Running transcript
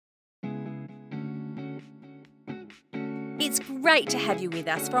It's great to have you with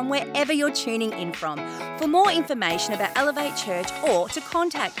us from wherever you're tuning in from. For more information about Elevate Church or to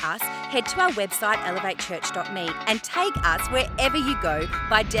contact us, head to our website elevatechurch.me and take us wherever you go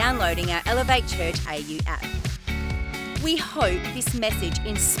by downloading our Elevate Church AU app. We hope this message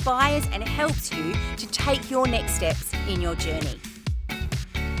inspires and helps you to take your next steps in your journey.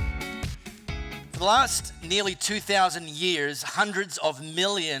 For the last nearly 2,000 years, hundreds of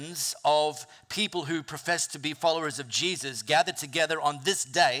millions of people who profess to be followers of Jesus gathered together on this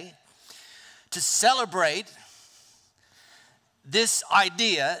day to celebrate this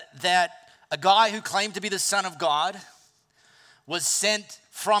idea that a guy who claimed to be the Son of God was sent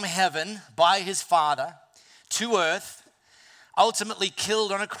from heaven by his Father to earth, ultimately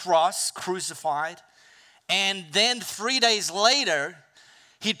killed on a cross, crucified, and then 3 days later,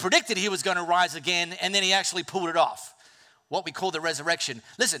 he'd predicted he was going to rise again, and then he actually pulled it off, what we call the resurrection.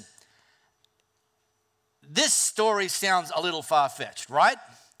 Listen, this story sounds a little far-fetched, right?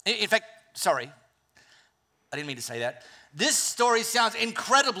 In fact, sorry, I didn't mean to say that. This story sounds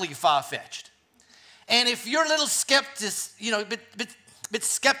incredibly far-fetched. And if you're a little bit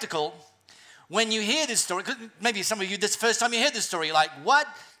skeptical when you hear this story, maybe some of you, this first time you hear this story, you're like, what?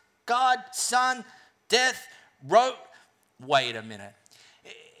 God, Son, death, wait a minute.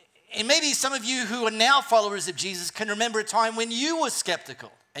 And maybe some of you who are now followers of Jesus can remember a time when you were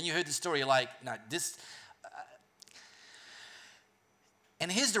skeptical and you heard the story, you're like, no, this. And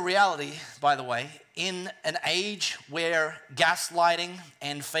here's the reality, by the way, in an age where gaslighting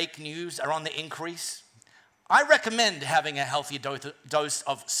and fake news are on the increase, I recommend having a healthy dose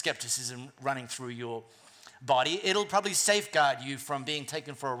of skepticism running through your body. It'll probably safeguard you from being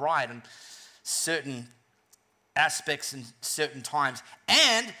taken for a ride in certain aspects and certain times.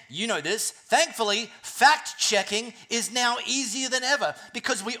 And you know this, thankfully, fact checking is now easier than ever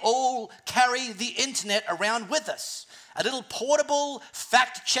because we all carry the internet around with us. A little portable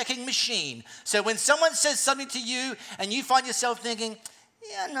fact checking machine. So when someone says something to you and you find yourself thinking,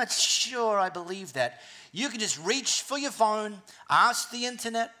 yeah, I'm not sure I believe that, you can just reach for your phone, ask the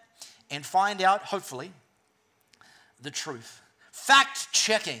internet, and find out, hopefully, the truth. Fact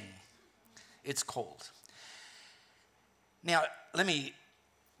checking, it's called. Now, let me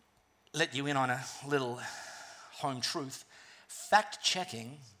let you in on a little home truth.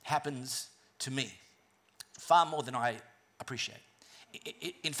 Fact-checking happens to me far more than I appreciate.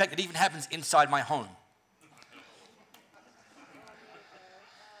 In fact, it even happens inside my home.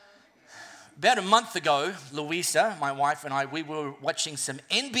 About a month ago, Louisa, my wife, and I, we were watching some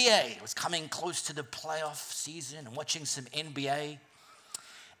NBA. It was coming close to the playoff season and watching some NBA.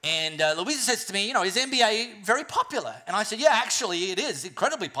 And Louisa says to me, is NBA very popular? And I said, yeah, actually it is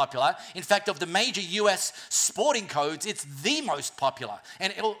incredibly popular. In fact, of the major US sporting codes, it's the most popular.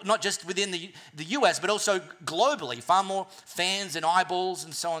 And not just within the US, but also globally, far more fans and eyeballs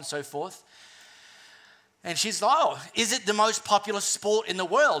and so on and so forth. And she's like, oh, is it the most popular sport in the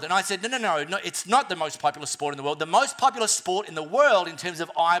world? And I said, no, it's not the most popular sport in the world. The most popular sport in the world in terms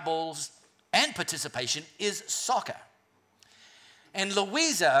of eyeballs and participation is soccer. And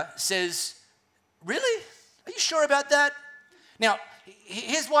Louisa says, really? Are you sure about that? Now,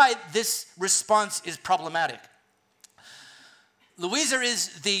 here's why this response is problematic. Louisa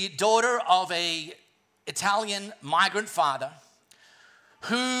is the daughter of an Italian migrant father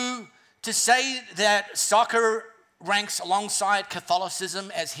who, to say that soccer ranks alongside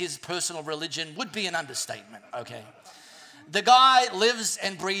Catholicism as his personal religion would be an understatement, okay? The guy lives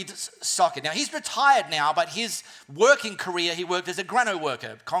and breathes soccer. Now, he's retired now, but his working career, he worked as a grano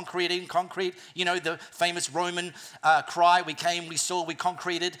worker, concrete, the famous Roman cry, we came, we saw, we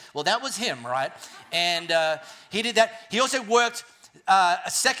concreted. Well, that was him, right? And he did that. He also worked a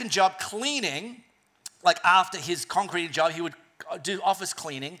second job cleaning, like after his concreting job, he would do office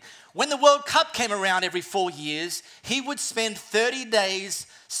cleaning. When the World Cup came around every 4 years, he would spend 30 days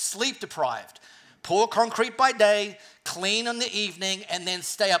sleep deprived, pour concrete by day, clean in the evening, and then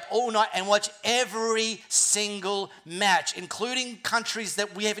stay up all night and watch every single match, including countries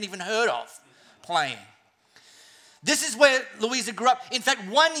that we haven't even heard of playing. This is where Louisa grew up. In fact,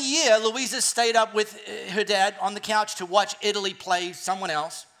 1 year, Louisa stayed up with her dad on the couch to watch Italy play someone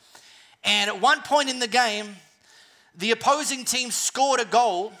else. And at one point in the game, the opposing team scored a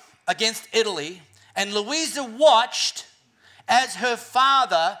goal against Italy, and Louisa watched as her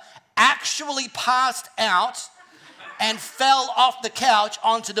father actually passed out and fell off the couch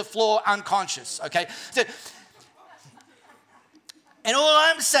onto the floor unconscious, okay? So, and all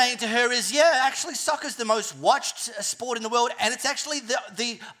I'm saying to her is, yeah, actually soccer's the most watched sport in the world, and it's actually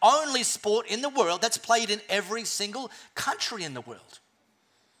the only sport in the world that's played in every single country in the world.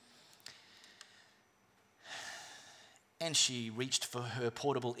 And she reached for her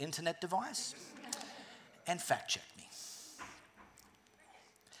portable internet device and fact-checked me.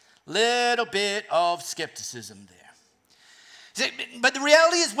 Little bit of skepticism there. But the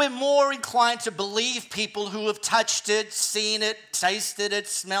reality is we're more inclined to believe people who have touched it, seen it, tasted it,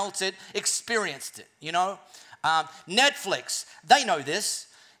 smelt it, experienced it, you know. Netflix, they know this.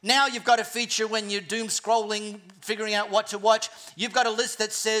 Now you've got a feature when you're doom scrolling, figuring out what to watch. You've got a list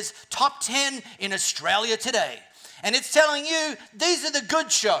that says top 10 in Australia today. And it's telling you these are the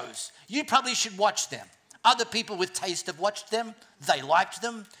good shows. You probably should watch them. Other people with taste have watched them. They liked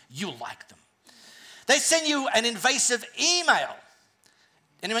them. You like them. They send you an invasive email.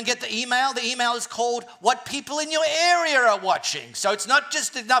 Anyone get the email? The email is called what people in your area are watching. So it's not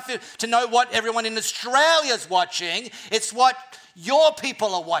just enough to know what everyone in Australia is watching. It's what your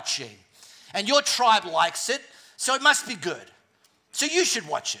people are watching. And your tribe likes it, so it must be good. So you should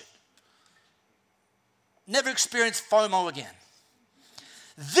watch it. Never experience FOMO again.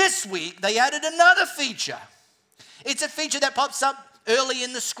 This week, they added another feature. It's a feature that pops up early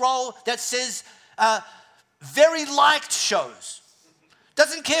in the scroll that says, very liked shows.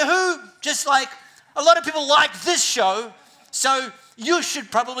 Doesn't care who, just like a lot of people like this show, so you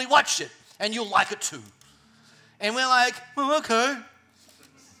should probably watch it and you'll like it too. And we're like, oh, okay,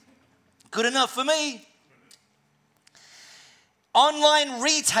 good enough for me. Online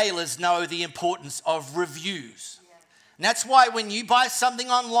retailers know the importance of reviews. And that's why when you buy something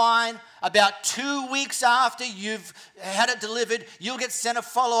online, about 2 weeks after you've had it delivered, you'll get sent a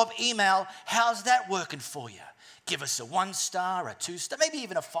follow-up email. How's that working for you? Give us a 1-star, a 2-star, maybe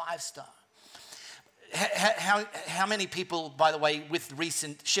even a 5-star. How many people, by the way, with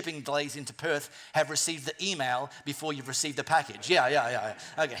recent shipping delays into Perth have received the email before you've received the package? Yeah.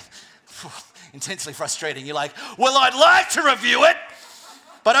 Okay. Intensely frustrating. You're like, well, I'd like to review it,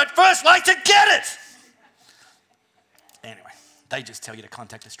 but I'd first like to get it. Anyway, they just tell you to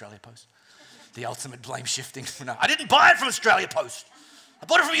contact Australia Post. The ultimate blame shifting. No, I didn't buy it from Australia Post. I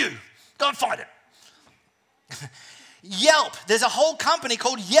bought it from you. Go and find it. Yelp. There's a whole company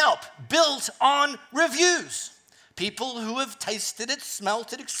called Yelp built on reviews. People who have tasted it,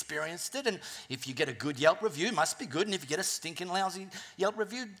 smelt it, experienced it. And if you get a good Yelp review, it must be good. And if you get a stinking lousy Yelp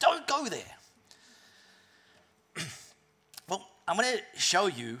review, don't go there. Well, I'm going to show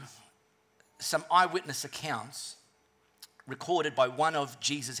you some eyewitness accounts recorded by one of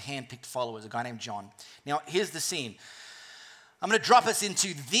Jesus' handpicked followers, a guy named John. Now, here's the scene. I'm going to drop us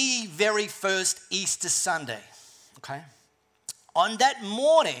into the very first Easter Sunday, okay? On that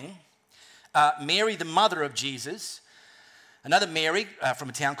morning, Mary, the mother of Jesus, another Mary from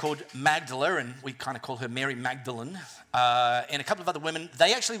a town called Magdala, and we kind of call her Mary Magdalene, and a couple of other women,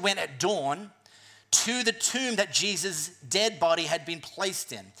 they actually went at dawn to the tomb that Jesus' dead body had been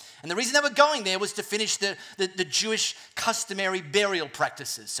placed in. And the reason they were going there was to finish the Jewish customary burial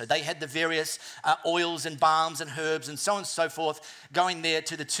practices. So they had the various oils and balms and herbs and so on and so forth going there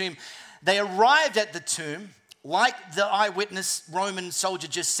to the tomb. They arrived at the tomb, like the eyewitness Roman soldier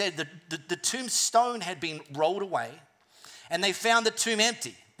just said, the tombstone had been rolled away and they found the tomb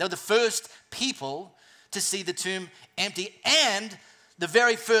empty. They were the first people to see the tomb empty, and the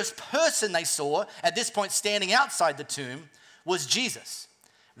very first person they saw at this point standing outside the tomb was Jesus,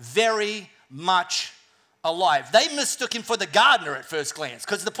 very much alive. They mistook him for the gardener at first glance,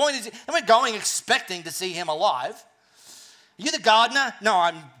 because the point is, they weren't going expecting to see him alive. Are you the gardener? No,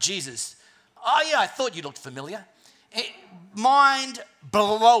 I'm Jesus. Oh yeah, I thought you looked familiar. Mind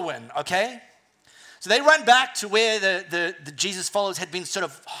blowing, okay? So they run back to where the Jesus followers had been sort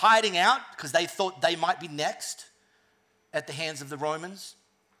of hiding out because they thought they might be next at the hands of the Romans.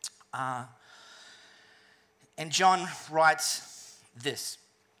 And John writes this.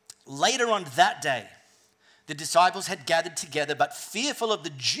 Later on that day, the disciples had gathered together, but fearful of the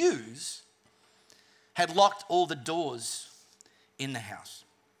Jews, had locked all the doors in the house.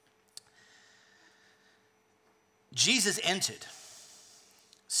 Jesus entered,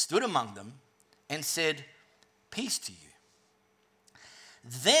 stood among them, and said, "Peace to you."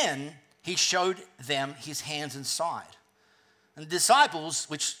 Then he showed them his hands and side. And the disciples,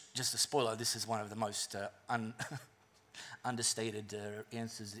 which, just a spoiler, this is one of the most understated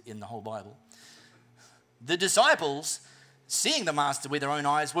answers in the whole Bible. The disciples, seeing the master with their own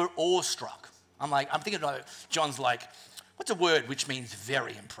eyes, were awestruck. I'm thinking about John's like, what's a word which means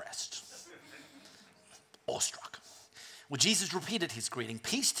very impressed? Awestruck. Well, Jesus repeated his greeting,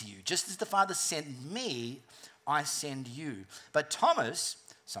 "Peace to you. Just as the Father sent me, I send you." But Thomas,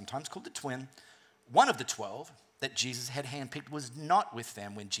 sometimes called the twin, one of the 12 that Jesus had handpicked, was not with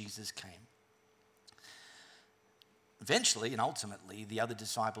them when Jesus came. Eventually and ultimately, the other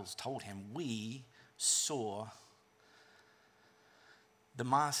disciples told him, "We saw the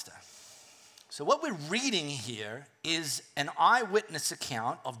Master. So what we're reading here is an eyewitness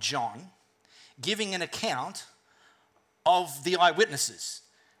account of John giving an account of the eyewitnesses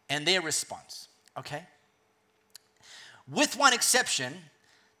and their response, okay? With one exception,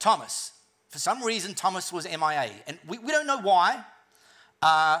 Thomas. For some reason, Thomas was MIA, and we don't know why.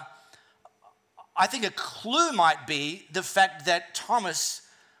 I think a clue might be the fact that Thomas,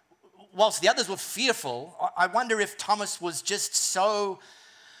 whilst the others were fearful, I wonder if Thomas was just so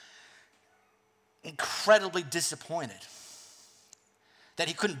incredibly disappointed that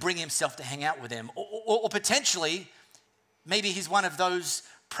he couldn't bring himself to hang out with them. Or potentially, maybe he's one of those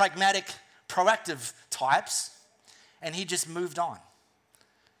pragmatic, proactive types, and he just moved on.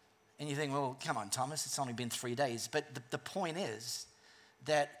 And you think, well, come on, Thomas, it's only been 3 days. But the point is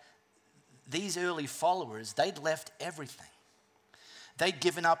that these early followers, they'd left everything. They'd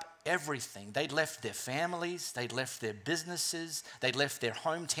given up everything. They'd left their families, they'd left their businesses, they'd left their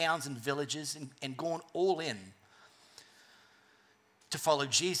hometowns and villages and gone all in to follow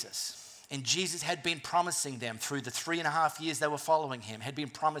Jesus. And Jesus had been promising them through the 3.5 years they were following him, had been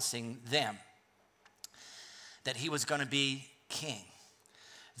promising them that he was going to be king,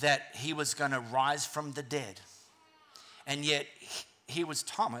 that he was going to rise from the dead. And yet, here was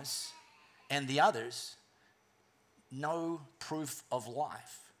Thomas and the others, no proof of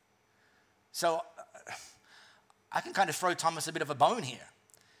life. So, I can kind of throw Thomas a bit of a bone here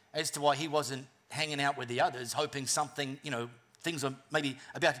as to why he wasn't hanging out with the others, hoping something, things are maybe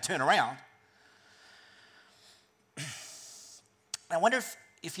about to turn around. I wonder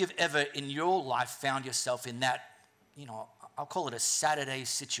if you've ever in your life found yourself in that, I'll call it a Saturday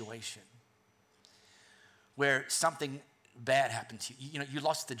situation where something bad happened to you. You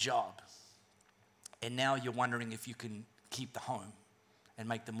lost the job, and now you're wondering if you can keep the home and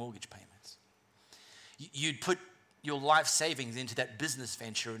make the mortgage payments. You'd put your life savings into that business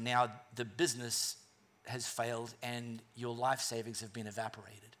venture, and now the business has failed and your life savings have been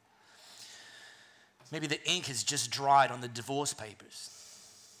evaporated. Maybe the ink has just dried on the divorce papers,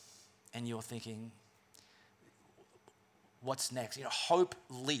 and you're thinking, what's next? Hope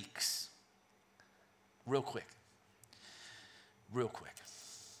leaks real quick.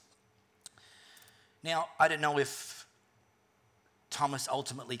 Now, I don't know if Thomas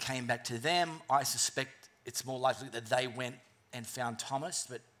ultimately came back to them. I suspect it's more likely that they went and found Thomas,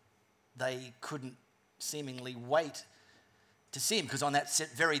 but they couldn't seemingly wait to see him, because on that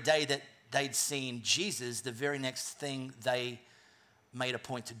very day that they'd seen Jesus, the very next thing they made a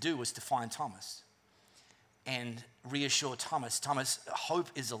point to do was to find Thomas and reassure Thomas, hope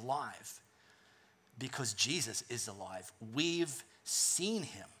is alive because Jesus is alive. We've seen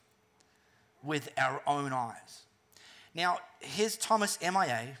him with our own eyes. Now, here's Thomas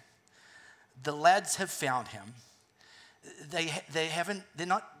MIA. The lads have found him. They're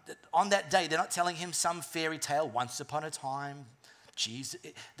not, on that day, they're not telling him some fairy tale, once upon a time, Jesus.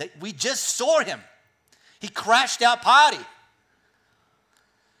 We just saw him. He crashed our party.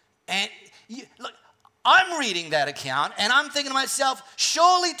 And look, I'm reading that account and I'm thinking to myself,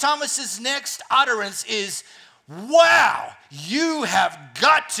 surely Thomas's next utterance is, wow, you have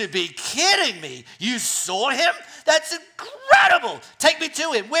got to be kidding me. You saw him? That's incredible. Take me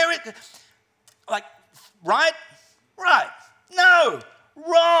to him. Right? No,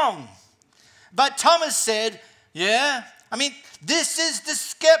 wrong. But Thomas said, yeah, this is the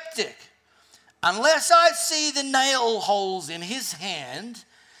skeptic. Unless I see the nail holes in his hand,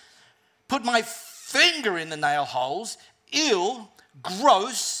 put my finger in the nail holes,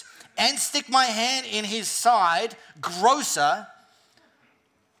 gross, and stick my hand in his side, grosser,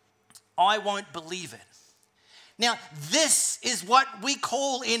 I won't believe it. Now, this is what we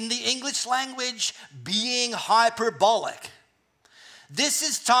call in the English language being hyperbolic. This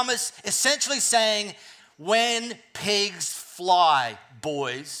is Thomas essentially saying, when pigs fly,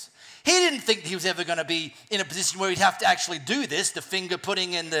 boys. He didn't think he was ever going to be in a position where he'd have to actually do this, the finger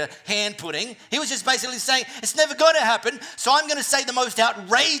putting and the hand putting. He was just basically saying, it's never going to happen, so I'm going to say the most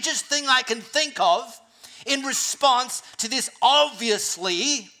outrageous thing I can think of in response to this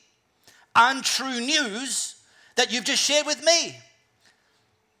obviously untrue news that you've just shared with me.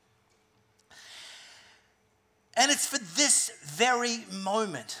 And it's for this very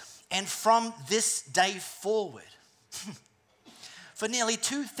moment and from this day forward, for nearly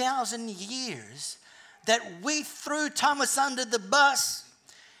 2,000 years, that we threw Thomas under the bus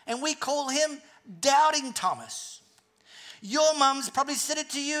and we call him Doubting Thomas. Your mum's probably said it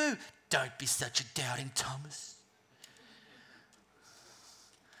to you. Don't be such a doubting Thomas.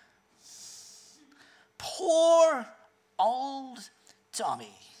 Poor old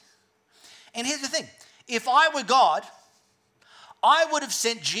Tommy. And here's the thing. If I were God, I would have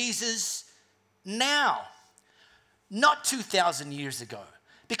sent Jesus now, not 2,000 years ago.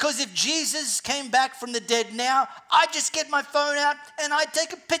 Because if Jesus came back from the dead now, I'd just get my phone out and I'd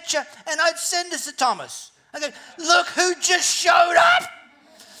take a picture and I'd send this to Thomas. I'd go, look who just showed up.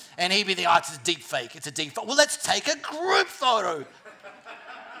 And he'd be the, it's a deep fake. It's a deep fake. Well, let's take a group photo.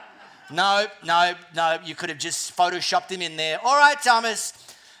 No, you could have just photoshopped him in there. All right,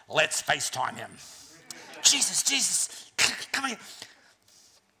 Thomas, let's FaceTime him. Jesus, come here.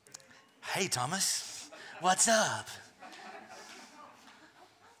 Hey, Thomas, what's up?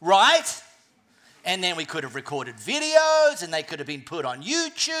 Right? And then we could have recorded videos and they could have been put on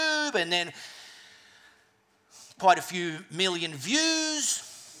YouTube and then quite a few million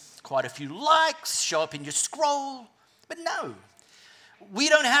views, quite a few likes, show up in your scroll. But no, we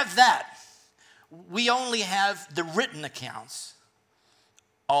don't have that. We only have the written accounts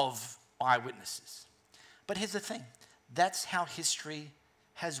of eyewitnesses. But here's the thing. That's how history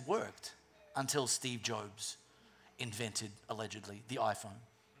has worked until Steve Jobs invented, allegedly, the iPhone.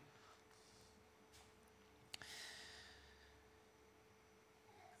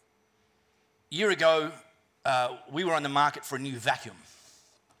 A year ago, we were on the market for a new vacuum.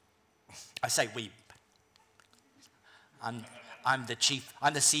 I say we. I'm the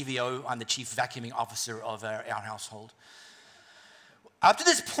CVO, I'm the chief vacuuming officer of our household. Up to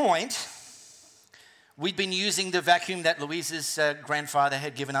this point, we'd been using the vacuum that Louise's grandfather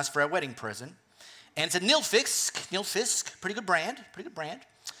had given us for our wedding present. And it's a Nilfisk, pretty good brand.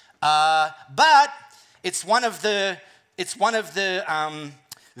 But it's one of the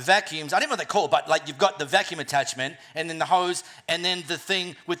vacuums, I don't know what they call it, but like you've got the vacuum attachment and then the hose and then the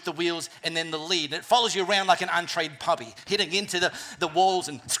thing with the wheels and then the lead. And it follows you around like an untrained puppy, hitting into the walls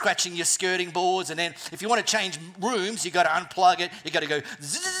and scratching your skirting boards. And then if you want to change rooms, you got to unplug it. You got to go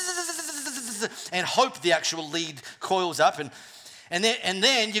and hope the actual lead coils up. And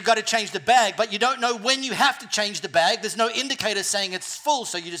then you've got to change the bag, but you don't know when you have to change the bag. There's no indicator saying it's full,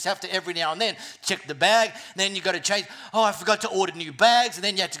 so you just have to every now and then check the bag. Then you've got to change. Oh, I forgot to order new bags. And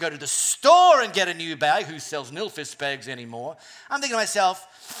then you have to go to the store and get a new bag. Who sells Nilfisk bags anymore? I'm thinking to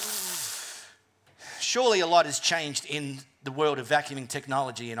myself, surely a lot has changed in the world of vacuuming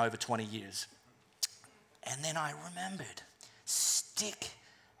technology in over 20 years. And then I remembered stick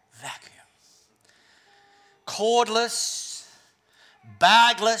vacuum. Cordless,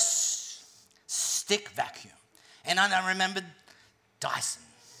 bagless stick vacuum. And I remembered Dyson.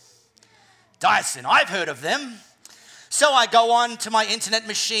 I've heard of them. So I go on to my internet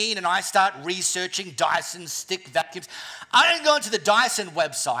machine and I start researching Dyson stick vacuums. I don't go onto the Dyson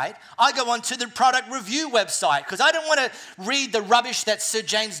website. I go onto the product review website because I don't want to read the rubbish that Sir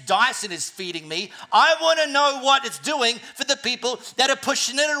James Dyson is feeding me. I want to know what it's doing for the people that are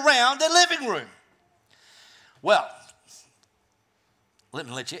pushing it around their living room. Well, let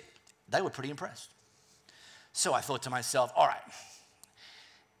me let you, they were pretty impressed. So I thought to myself, all right,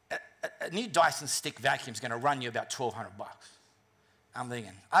 a new Dyson stick vacuum is going to run you about $1,200. I'm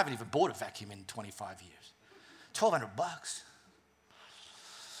thinking, I haven't even bought a vacuum in 25 years. $1,200.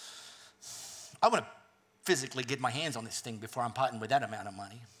 I want to physically get my hands on this thing before I'm parting with that amount of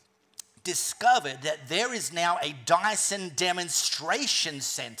money. Discovered that there is now a Dyson demonstration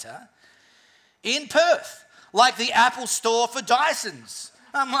center in Perth, like the Apple store for Dysons.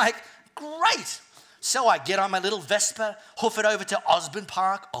 I'm like, great. So I get on my little Vespa, hoof it over to Osborne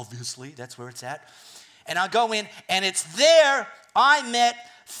Park. Obviously, that's where it's at. And I go in, and it's there I met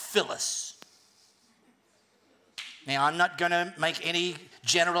Phyllis. Now, I'm not going to make any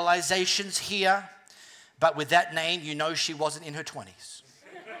generalizations here, but with that name, you know she wasn't in her 20s.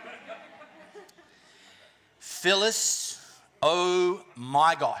 Phyllis, oh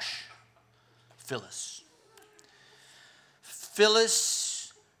my gosh, Phyllis.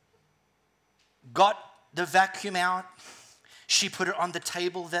 Phyllis got the vacuum out. She put it on the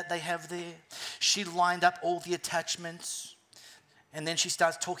table that they have there. She lined up all the attachments. And then she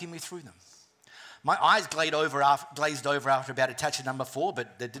starts talking me through them. My eyes glazed over after about attachment number 4,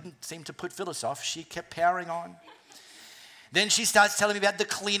 but that didn't seem to put Phyllis off. She kept powering on. Then she starts telling me about the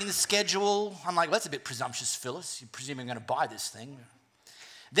cleaning schedule. I'm like, well, that's a bit presumptuous, Phyllis. You presume I'm going to buy this thing.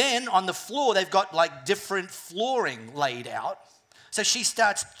 Then on the floor, they've got like different flooring laid out. So she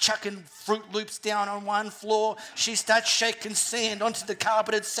starts chucking Fruit Loops down on one floor. She starts shaking sand onto the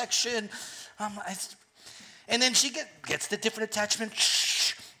carpeted section. And then she gets the different attachment,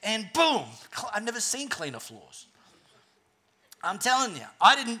 and boom, I've never seen cleaner floors. I'm telling you,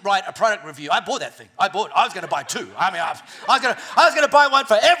 I didn't write a product review. I bought that thing. I was going to buy 2. I mean, I was going to buy one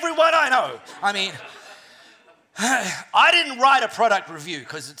for everyone I know. I mean, I didn't write a product review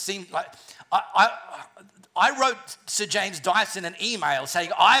because it seemed like I wrote Sir James Dyson an email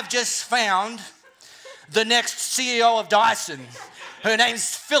saying, I've just found the next CEO of Dyson. Her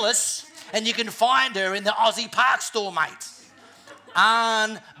name's Phyllis, and you can find her in the Aussie Park store, mate.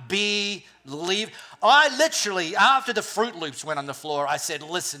 Unbelievable. I literally, after the Fruit Loops went on the floor, I said,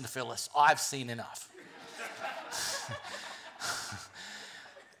 listen, Phyllis, I've seen enough.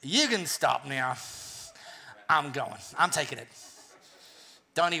 You can stop now. I'm going. I'm taking it.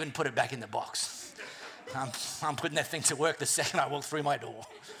 Don't even put it back in the box. I'm putting that thing to work the second I walk through my door.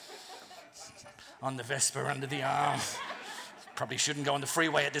 On the Vespa, under the arm. Probably shouldn't go on the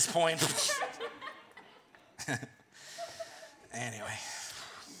freeway at this point. Anyway.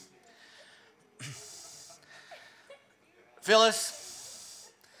 Phyllis,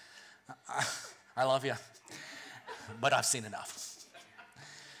 I love you, but I've seen enough.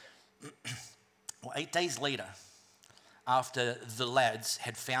 Well, 8 days later, after the lads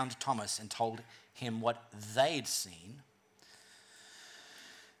had found Thomas and told him what they'd seen,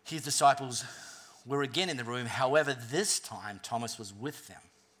 his disciples were again in the room. However, this time Thomas was with them.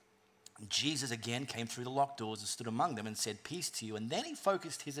 Jesus again came through the locked doors and stood among them and said, peace to you. And then he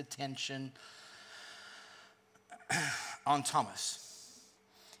focused his attention on Thomas.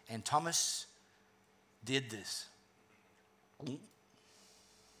 And Thomas did this.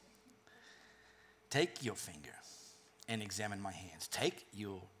 Take your finger and examine my hands. Take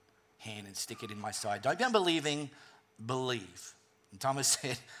your hand and stick it in my side. Don't be unbelieving, believe. And Thomas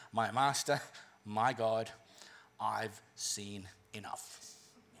said, my master, my God, I've seen enough.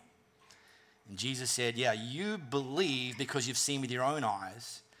 And Jesus said, yeah, you believe because you've seen with your own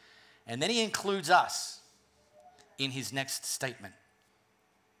eyes. And then he includes us in his next statement.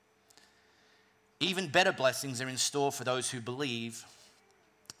 Even better blessings are in store for those who believe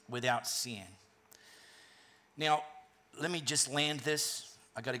without seeing. Now, let me just land this.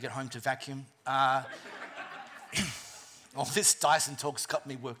 I got to get home to vacuum. All this Dyson talk's got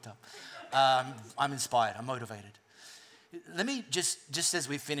me worked up. I'm inspired. I'm motivated. Let me just as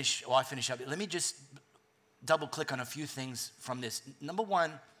we finish, or I finish up, let me just double click on a few things from this. Number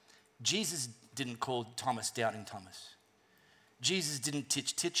one, Jesus didn't call Thomas doubting Thomas. Jesus didn't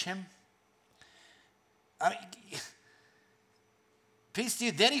teach him. I mean, peace to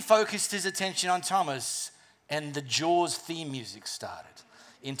you. Then he focused his attention on Thomas, and the Jaws theme music started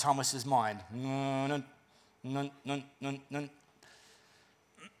in Thomas's mind. And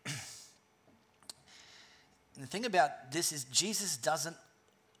the thing about this is Jesus doesn't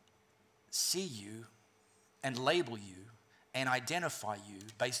see you and label you and identify you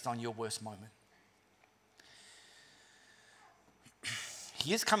based on your worst moment.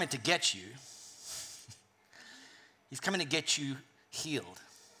 He is coming to get you. He's coming to get you healed.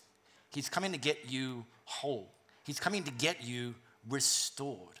 He's coming to get you whole. He's coming to get you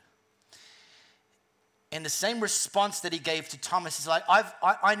restored. And the same response that he gave to Thomas is like,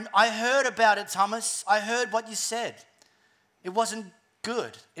 I heard about it, Thomas. I heard what you said. It wasn't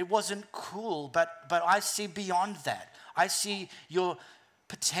good. It wasn't cool, but I see beyond that. I see your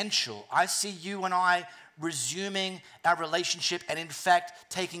potential. I see you and I resuming our relationship and in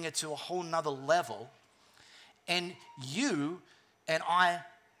fact taking it to a whole nother level. And you and I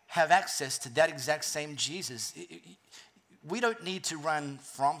have access to that exact same Jesus. We don't need to run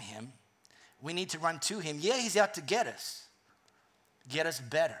from him. We need to run to him. Yeah, he's out to get us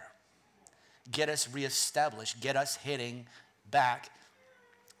better, get us reestablished, get us heading back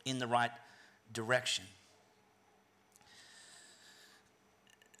in the right direction.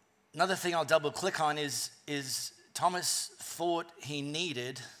 Another thing I'll double click on is Thomas thought he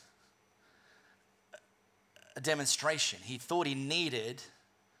needed a demonstration. He thought he needed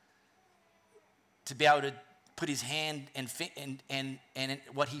to be able to put his hand and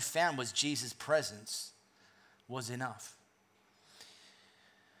what he found was Jesus' presence was enough.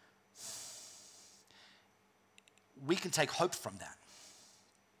 We can take hope from that.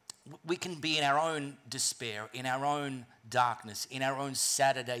 We can be in our own despair, in our own darkness, in our own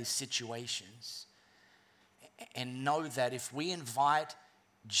Saturday situations, and know that if we invite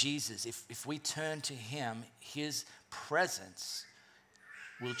Jesus, if we turn to him, his presence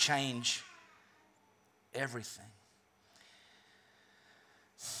will change everything.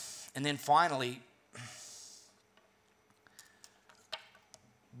 And then finally,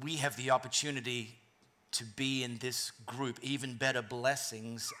 we have the opportunity to be in this group. Even better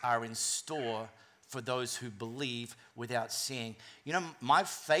blessings are in store for those who believe without seeing. You know, my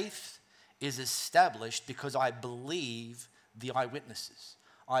faith is established because I believe the eyewitnesses.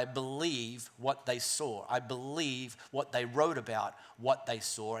 I believe what they saw. I believe what they wrote about, what they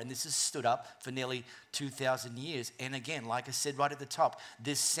saw. And this has stood up for nearly 2,000 years. And again, like I said right at the top,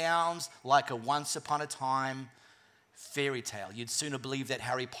 this sounds like a once upon a time fairy tale. You'd sooner believe that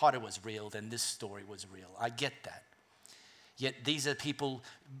Harry Potter was real than this story was real. I get that. Yet these are people,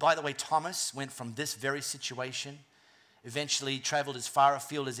 by the way, Thomas went from this very situation, eventually traveled as far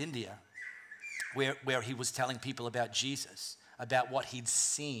afield as India, where he was telling people about Jesus, about what he'd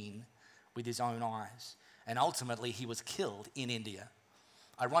seen with his own eyes. And ultimately, he was killed in India,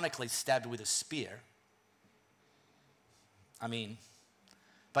 ironically stabbed with a spear.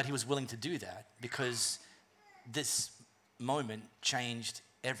 But he was willing to do that because this moment changed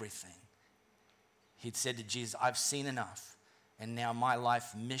everything. He'd said to Jesus, I've seen enough, and now my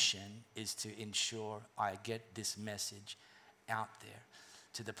life mission is to ensure I get this message out there,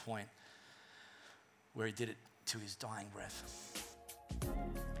 to the point where he did it to his dying breath.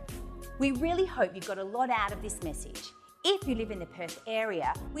 We really hope you got a lot out of this message. If you live in the Perth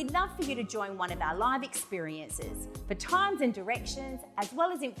area, we'd love for you to join one of our live experiences. For times and directions, as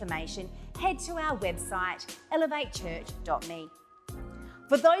well as information, head to our website, elevatechurch.me.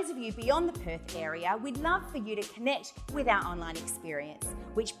 For those of you beyond the Perth area, we'd love for you to connect with our online experience,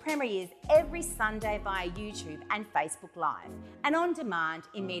 which premieres every Sunday via YouTube and Facebook Live, and on demand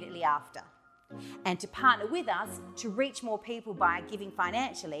immediately after. And to partner with us to reach more people by giving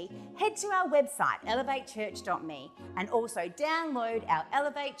financially, head to our website, elevatechurch.me, and also download our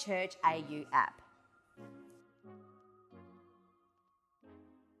Elevate Church AU app.